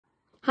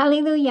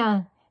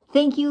Hallelujah.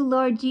 Thank you,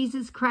 Lord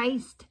Jesus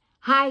Christ.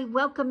 Hi,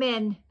 welcome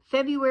in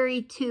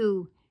February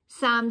 2,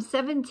 Psalm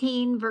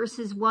 17,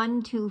 verses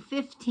 1 to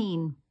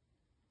 15.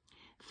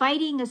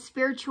 Fighting a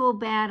spiritual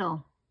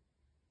battle.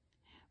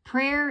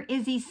 Prayer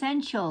is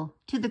essential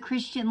to the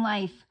Christian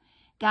life.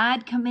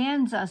 God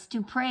commands us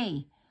to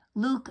pray.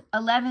 Luke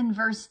 11,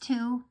 verse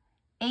 2,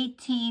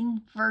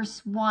 18,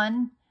 verse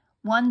 1,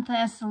 1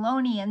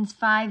 Thessalonians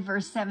 5,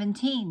 verse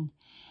 17.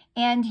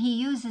 And he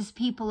uses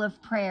people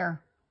of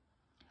prayer.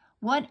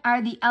 What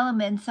are the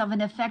elements of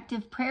an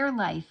effective prayer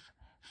life?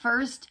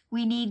 First,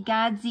 we need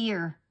God's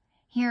ear.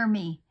 Hear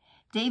me.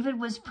 David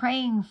was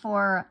praying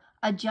for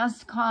a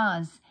just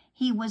cause.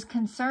 He was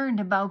concerned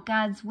about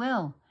God's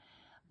will.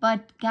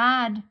 But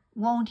God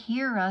won't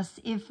hear us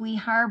if we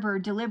harbor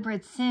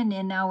deliberate sin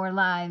in our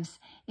lives,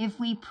 if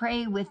we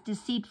pray with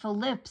deceitful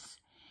lips.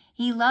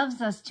 He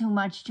loves us too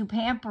much to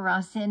pamper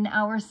us in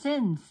our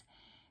sins.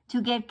 To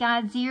get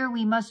God's ear,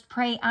 we must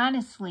pray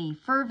honestly,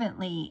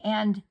 fervently,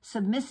 and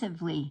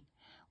submissively.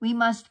 We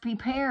must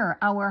prepare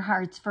our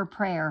hearts for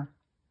prayer.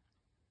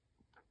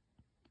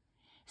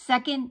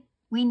 Second,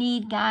 we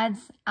need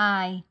God's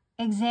eye.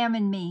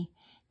 Examine me.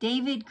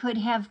 David could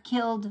have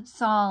killed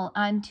Saul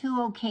on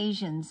 2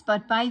 occasions,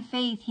 but by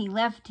faith he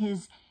left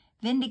his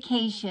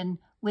vindication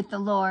with the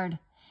Lord.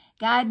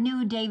 God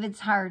knew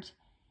David's heart.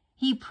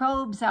 He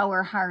probes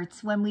our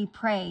hearts when we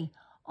pray.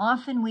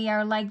 Often we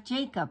are like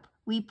Jacob.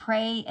 We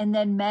pray and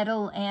then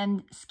meddle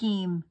and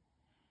scheme.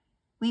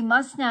 We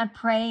must not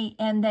pray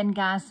and then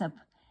gossip.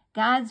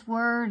 God's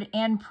word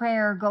and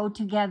prayer go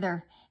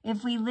together.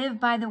 If we live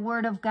by the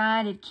word of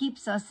God, it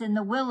keeps us in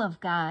the will of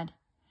God.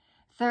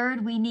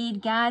 Third, we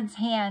need God's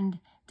hand.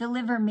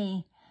 Deliver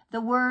me. The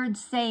word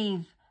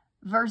save,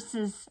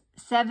 verses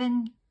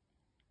 7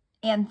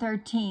 and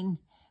 13,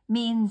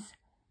 means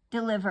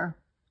deliver.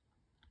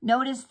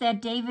 Notice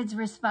that David's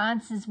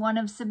response is one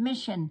of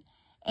submission,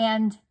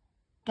 and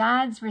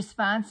God's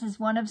response is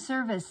one of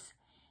service.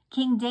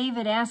 King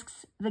David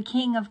asks the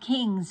King of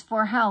Kings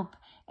for help,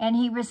 and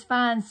he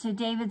responds to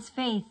David's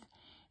faith.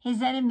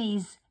 His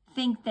enemies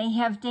think they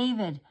have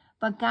David,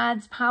 but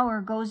God's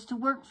power goes to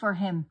work for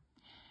him.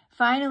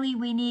 Finally,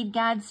 we need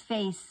God's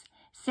face.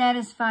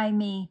 Satisfy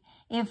me.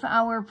 If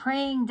our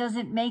praying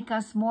doesn't make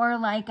us more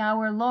like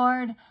our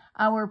Lord,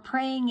 our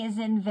praying is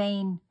in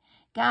vain.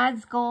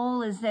 God's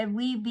goal is that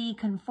we be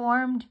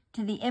conformed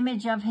to the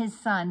image of his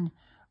Son,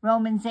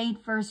 Romans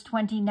 8, verse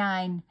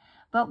 29.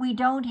 But we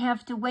don't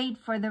have to wait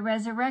for the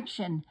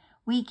resurrection.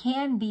 We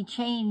can be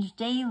changed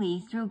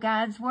daily through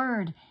God's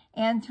word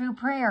and through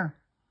prayer.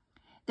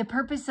 The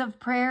purpose of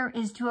prayer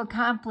is to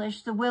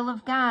accomplish the will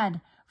of God,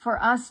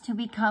 for us to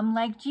become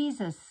like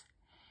Jesus.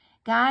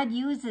 God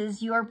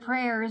uses your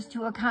prayers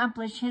to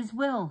accomplish his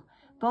will,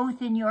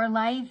 both in your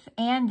life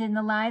and in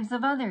the lives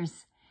of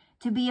others.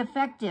 To be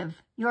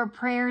effective, your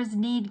prayers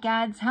need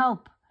God's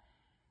help.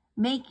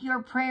 Make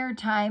your prayer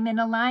time in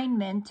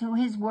alignment to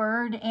his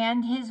word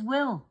and his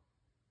will.